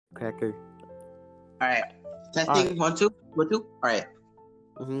Cracker. All right. Alright. Testing 1 2 1 2. All right.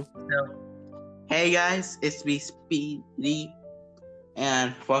 Mm-hmm. So, hey guys, it's me Speedy,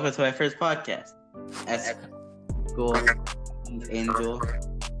 and welcome to my first podcast. As cool, Angel,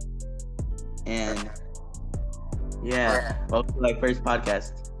 and welcome to my first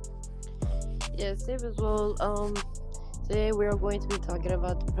podcast. Yeah, same as well. Today we are going to be talking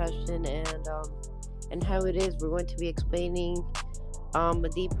about depression and how it is. We're going to be explaining a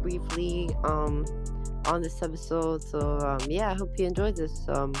deep briefly on this episode. So I hope you enjoyed this.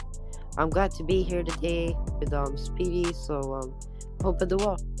 I'm glad to be here today with Speedy. So hope I do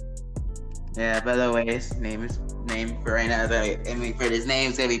well. Yeah. By the way, his name for right now. For his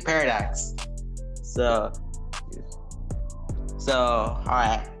name's gonna be Paradox. So, all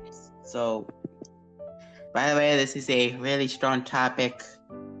right. So, by the way, this is a really strong topic.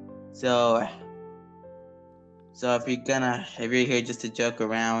 So if you're here just to joke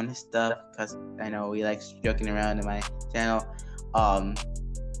around and stuff, because I know we like joking around in my channel,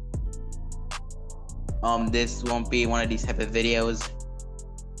 this won't be one of these type of videos.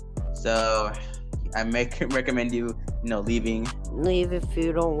 So I recommend you leaving. Leave if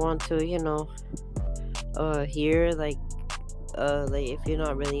you don't want to. Hear like if you're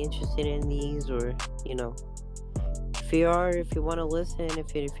not really interested in these, or if you want to listen,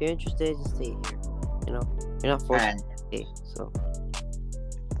 if you're interested, just stay here. You're not forced to stay.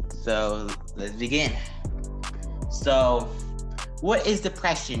 So let's begin. So, what is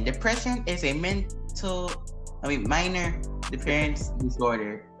depression? Depression is a minor depressive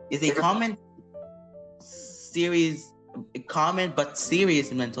disorder. It's a common but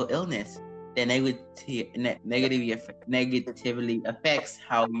serious mental illness that negatively affects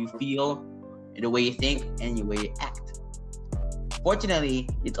how you feel, the way you think, and the way you act. Fortunately,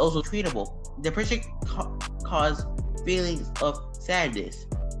 it's also treatable. Depression causes feelings of sadness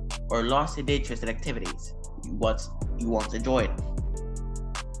or loss in interest in activities you once enjoyed,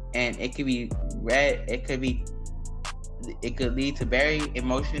 and it could lead to very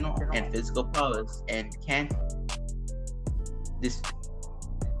emotional and physical problems, and can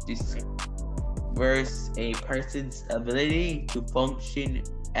disperse a person's ability to function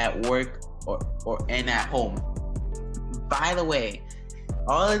at work or and at home. By the way,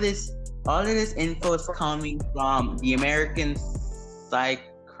 all of this info is coming from the American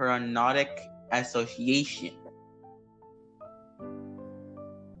Psychoanalytic Association.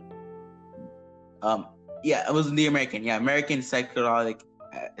 It was the American Psychoanalytic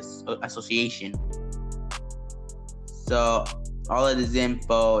Association. So all of this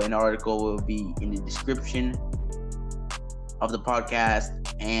info and article will be in the description of the podcast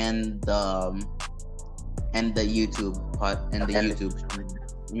and the YouTube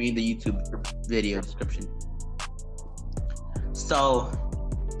video description. So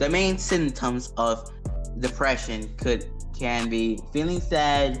the main symptoms of depression can be feeling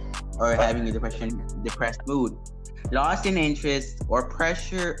sad or having a depressed mood, loss in interest or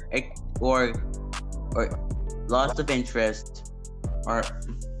pressure or loss of interest or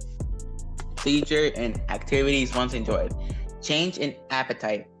seizure in activities once enjoyed, change in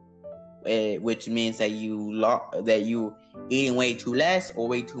appetite, which means that you eating way too less or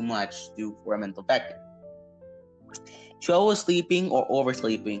way too much due for a mental factor, trouble sleeping or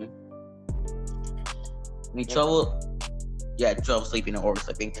oversleeping. Trouble sleeping or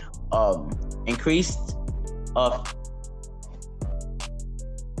oversleeping. Increased of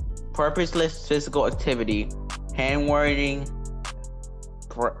purposeless physical activity, hand wording,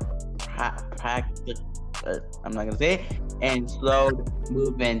 I'm not gonna say it, and slowed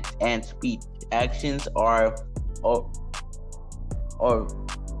movement and speech. Actions are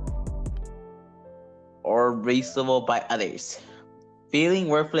reasonable by others. Feeling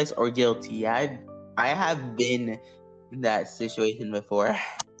worthless or guilty. I have been in that situation before.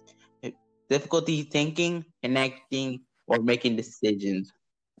 Difficulty thinking, connecting, or making decisions.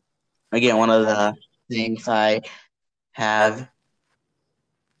 Again, one of the things I have,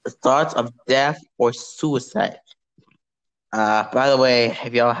 thoughts of death or suicide. By the way,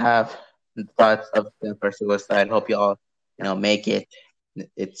 if y'all have thoughts of death or suicide, hope y'all make it.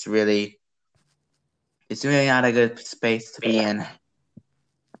 It's really not a good space to be in.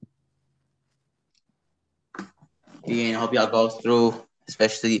 And hope y'all go through,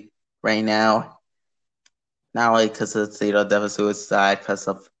 especially right now. Not only because of death or suicide, because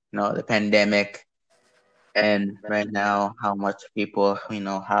of the pandemic, and right now how many people we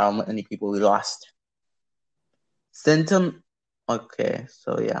lost. Symptom. Okay,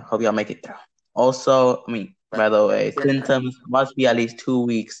 so hope y'all make it through. Also, by the way, symptoms must be at least 2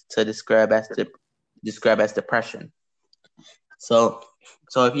 weeks to describe as depression. So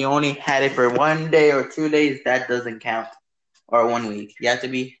So if you only had it for 1 day or 2 days, that doesn't count. Or 1 week. You have to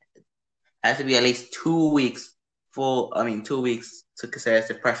be has to be at least 2 weeks 2 weeks to consider as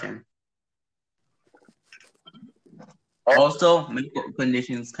depression. Also, medical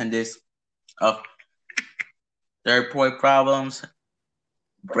conditions consist of thyroid problems,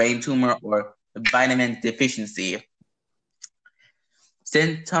 brain tumor, or vitamin deficiency.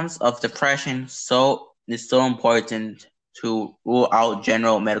 Symptoms of depression is so important to rule out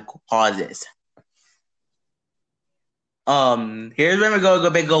general medical causes. Here's where we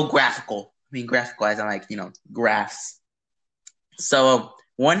go graphical. I mean graphical as in like, graphs. So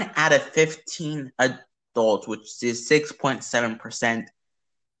 1 out of 15 adults, which is 6.7%,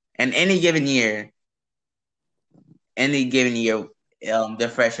 in any given year,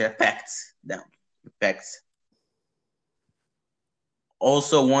 depression affects them.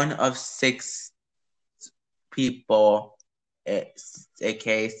 Also, 1 of 6 people,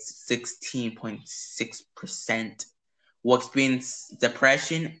 aka 16.6%, will experience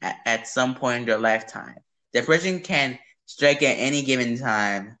depression at some point in their lifetime. Depression can strike at any given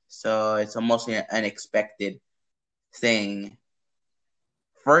time, so it's almost an unexpected thing.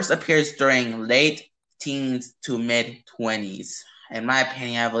 First appears during late teens to mid-20s. In my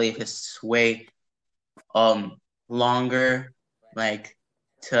opinion, I believe it's way longer, like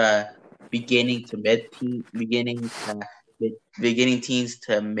to beginning teens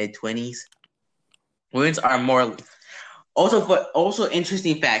to mid-20s. Women are more. Also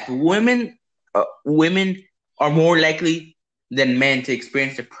interesting fact: women are more likely than men to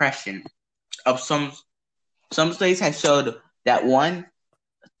experience depression. Some studies have showed that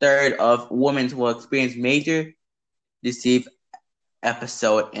 1/3 of women will experience major depressive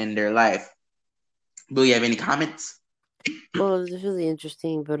episode in their life. Do you have any comments? Well, it's really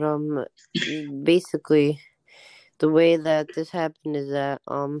interesting, but basically, the way that this happened is that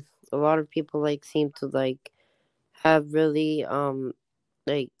a lot of people like seem to like have really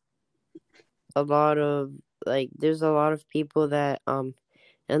like a lot of like there's a lot of people that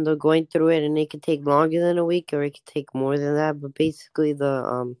end up going through it, and it could take longer than a week or it could take more than that. But basically,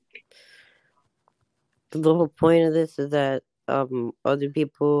 the whole point of this is that other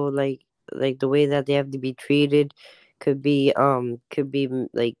people like the way that they have to be treated could be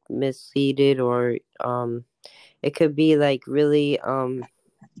like misleaded, or it could be like really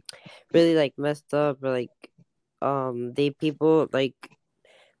like messed up, or like people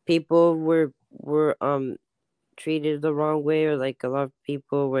were treated the wrong way, or like a lot of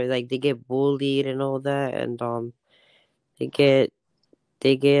people where like they get bullied and all that, and they get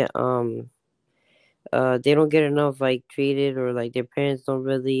they get they don't get enough like treated, or like their parents don't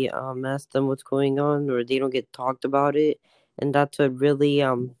really ask them what's going on, or they don't get talked about it. And that's what's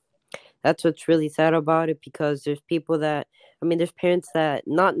really sad about it, because there's people that, I mean, there's parents that,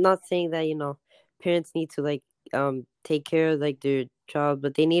 not saying that, parents need to like take care of like their child,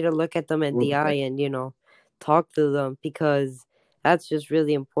 but they need to look at them in the eye and talk to them, because that's just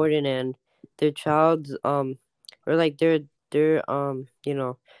really important. And their child's or like their their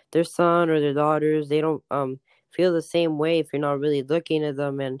son or their daughters, they don't feel the same way if you're not really looking at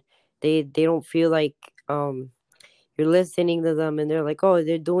them, and they don't feel like you're listening to them, and they're like, oh,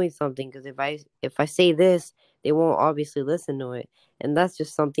 they're doing something, because if I say this, they won't obviously listen to it. And that's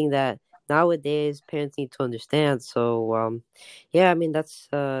just something that nowadays parents need to understand. So yeah, I mean, that's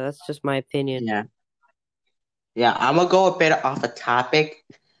just my opinion. Yeah, I'm gonna go a bit off a topic,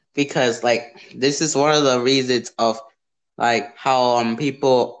 because like this is one of the reasons of like how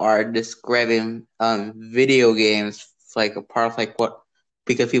people are describing video games like a part of like what,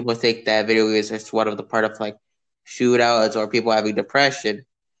 because people think that video games is one of the part of like shootouts or people having depression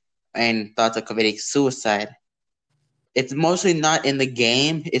and thoughts of committing suicide. It's mostly not in the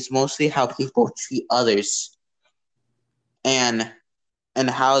game, it's mostly how people treat others, and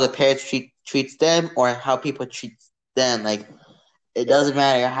how the parents treats them, or how people treat them. Like it doesn't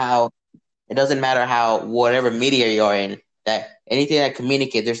matter how whatever media you're in, that anything that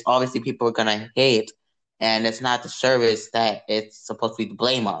communicates, there's obviously people are gonna hate, and it's not the service that it's supposed to be the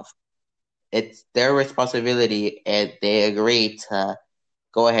blame of. It's their responsibility, and they agree to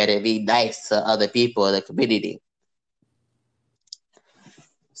go ahead and be nice to other people in the community.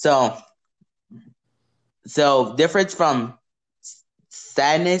 So difference from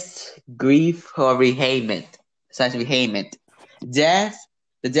sadness, grief, or rehayment. Death,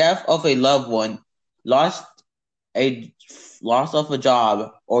 the death of a loved one, loss of a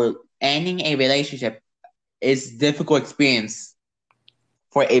job, or ending a relationship is difficult experience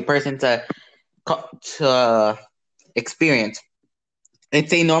for a person to experience.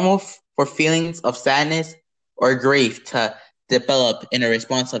 It's a normal for feelings of sadness or grief to develop in a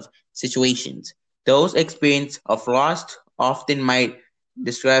response of situations. Those experience of loss often might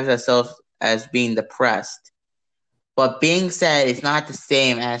describe themselves as being depressed. But being sad is not the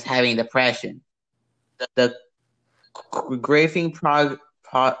same as having depression. The grieving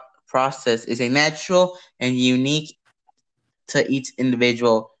process is a natural and unique to each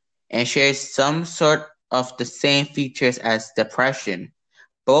individual and shares some sort of the same features as depression.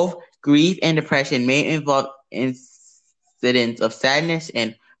 Both grief and depression may involve incidents of sadness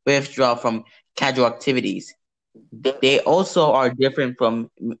and withdrawal from casual activities. They also are different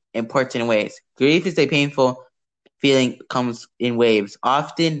from important ways. Grief is a painful feeling comes in waves,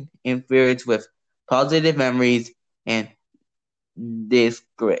 often infused with positive memories and decreased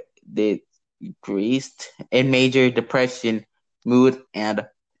in major depression, mood, and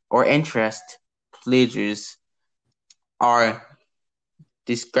or interest pleasures are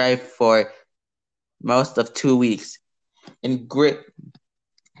described for most of 2 weeks. In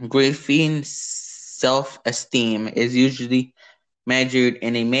grieving, self-esteem is usually measured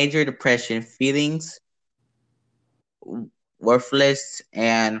in a major depression. Feelings worthless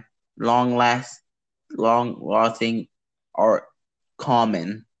and long-lasting are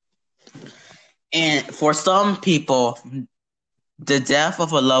common. And for some people, the death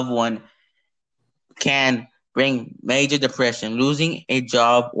of a loved one can bring major depression. Losing a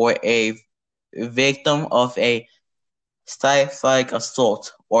job or a victim of a sexual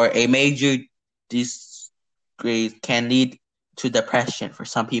assault or a major disgrace can lead to depression for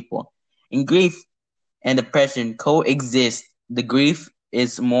some people. In grief and depression coexist. The grief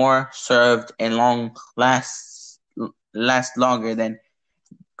is more served and last longer than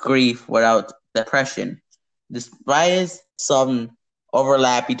grief without depression. Despite some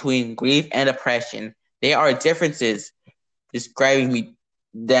overlap between grief and depression, there are differences describing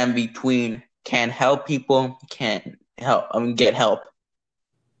them between can help people can help get help,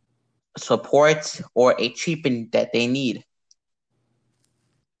 support, or a treatment that they need.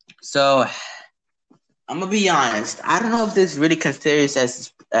 So I'm gonna be honest. I don't know if this really considers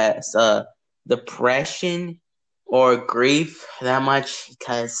as depression or grief that much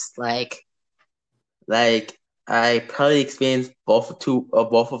because like I probably experienced both of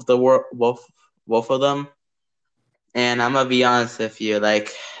the both of them. And I'm gonna be honest with you,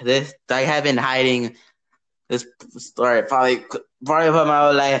 like this, I have been hiding this story probably for my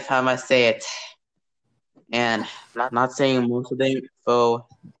whole life. I must say it, and not saying most of the info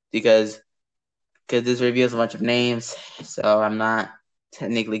because this reveals a bunch of names, so I'm not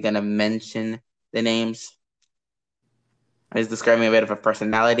technically gonna mention the names. It's describing a bit of a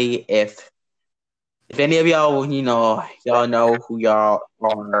personality. If any of y'all, y'all know who y'all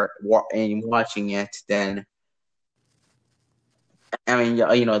are and watching it, then I mean,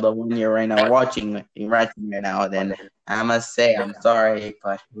 the one you're right now watching right now, then I must say I'm sorry,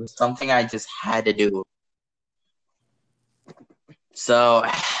 but it was something I just had to do. So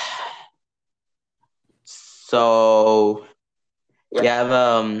you have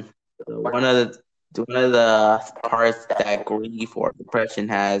one of the parts that grief or depression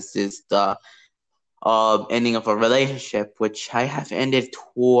has is the ending of a relationship, which I have ended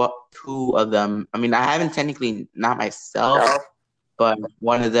two of them. I mean, I haven't technically, not myself, but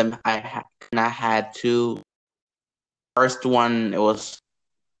one of them I had two. First one, it was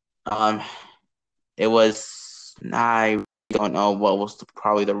I don't know what was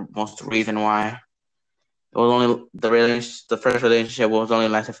probably the most reason why. It was only the first relationship was only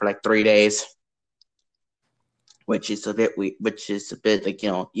lasted for like 3 days, which is a bit like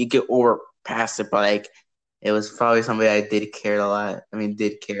you get over past it, but like it was probably somebody I did care a lot. I mean,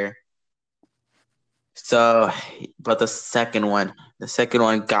 did care. So, but the second one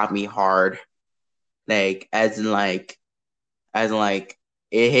got me hard, like as in like it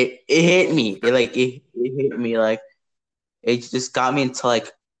hit me. It hit me like it just got me into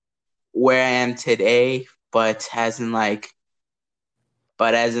like where I am today, but as in like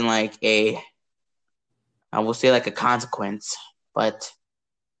a I will say like a consequence, but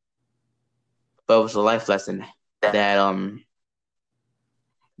it was a life lesson that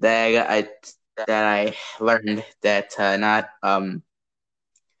that I learned that not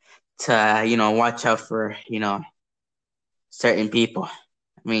to watch out for certain people. I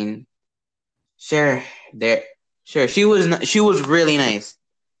mean, sure she was really nice.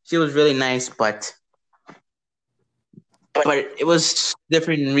 She was really nice, but it was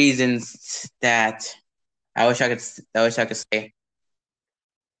different reasons that I wish I could say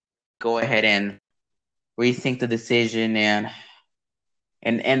go ahead and rethink the decision and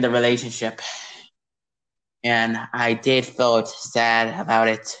end the relationship. And I did felt sad about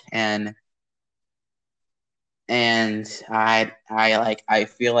it, and and I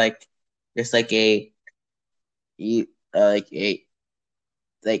feel like there's like like a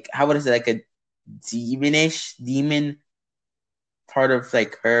like how would I say, like a demon part of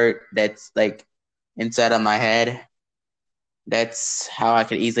like her that's like inside of my head. That's how I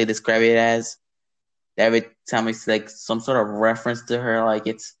could easily describe it as. Every time it's like some sort of reference to her, like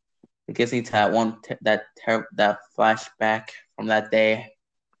it gives me to that that flashback from that day.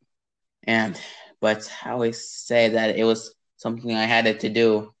 And but I always say that it was something I had to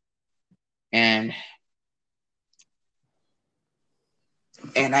do, and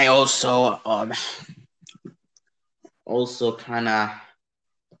I also kind of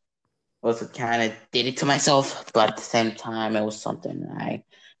did it to myself, but at the same time, it was something I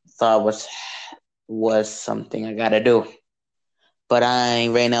thought was something I gotta do. But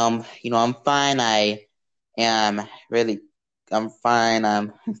right now, I'm fine. am really, I'm fine.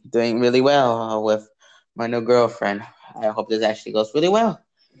 I'm doing really well with my new girlfriend. I hope this actually goes really well.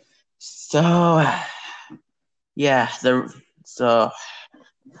 So, yeah, so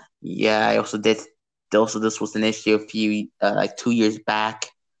yeah, I also did. Also, this was an issue a few like 2 years back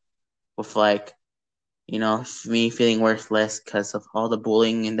with like me feeling worthless because of all the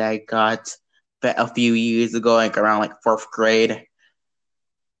bullying that I got a few years ago, like around like fourth grade.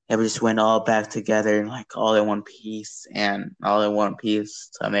 It just went all back together, like all in one piece, and all in one piece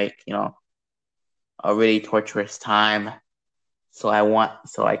to make a really torturous time. So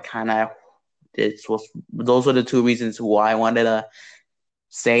I kind of this was those were the two reasons why I wanted to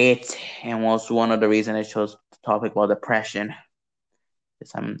say it, and was one of the reasons I chose the topic about depression.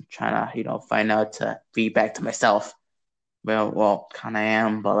 Because I'm trying to find out to feedback to myself. Well, kind of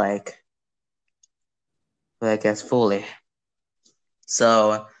am, but I guess fully.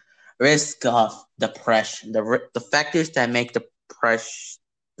 So, risk of depression, the factors that make depression,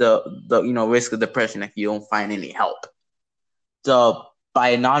 the risk of depression if you don't find any help. So,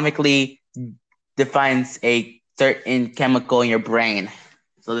 bionomically defines a certain chemical in your brain.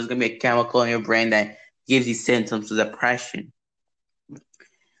 So there's gonna be a chemical in your brain that gives you symptoms of depression.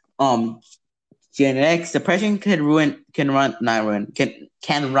 Genetics, depression can run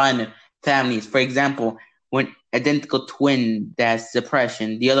families. For example, when identical twin that's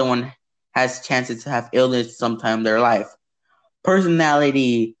depression, the other one has chances to have illness sometime in their life.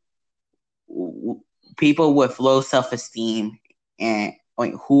 Personality, people with low self-esteem and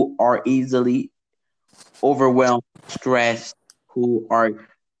who are easily overwhelmed, stressed, who are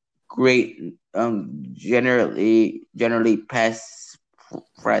great, generally pessimistic.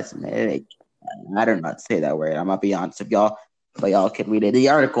 I don't know how to say that word. I'm gonna be honest with y'all, but y'all can read it. The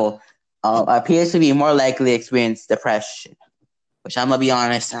article appears to be more likely to experience depression, which I'm gonna be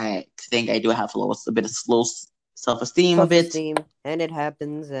honest. I think I do have a bit of low self-esteem, a bit. Self-esteem, and it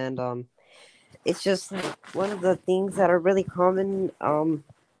happens, and it's just like one of the things that are really common.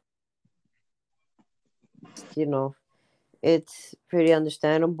 You know, it's pretty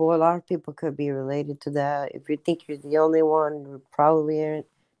understandable. A lot of people could be related to that. If you think you're the only one, you probably aren't.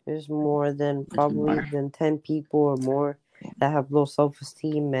 There's more than probably than 10 people or more that have low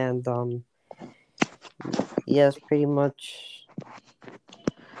self-esteem, and yes, pretty much.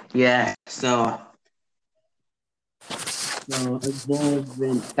 Yeah. So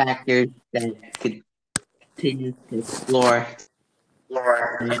involvement factors that could continue to explore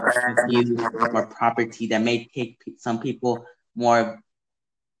abuse or property that may take some people more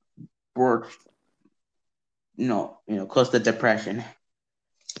work, close to depression.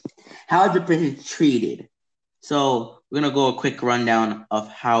 How is depression treated? So we're gonna go a quick rundown of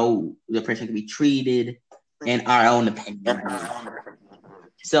how depression can be treated in our own opinion.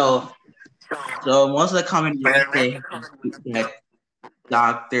 So most of the common ways that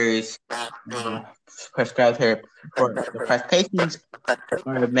doctors prescribe her for depressed patients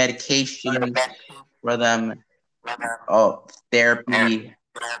or medication for them, therapy,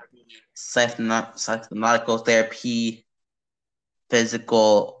 psychological therapy,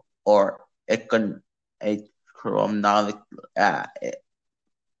 physical or economic,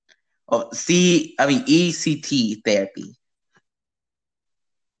 ECT therapy.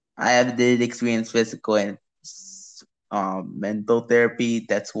 I have did experience physical and mental therapy.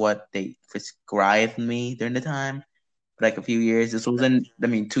 That's what they prescribed me during the time. For like a few years. This wasn't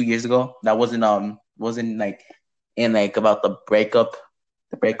 2 years ago. That wasn't like in like about the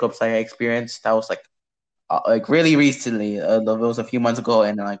breakups I experienced. That was like really recently. It was a few months ago,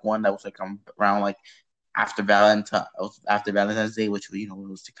 and then like one that was like around like after Valentine's Day, which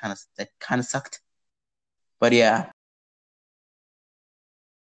was kind of sucked. But yeah,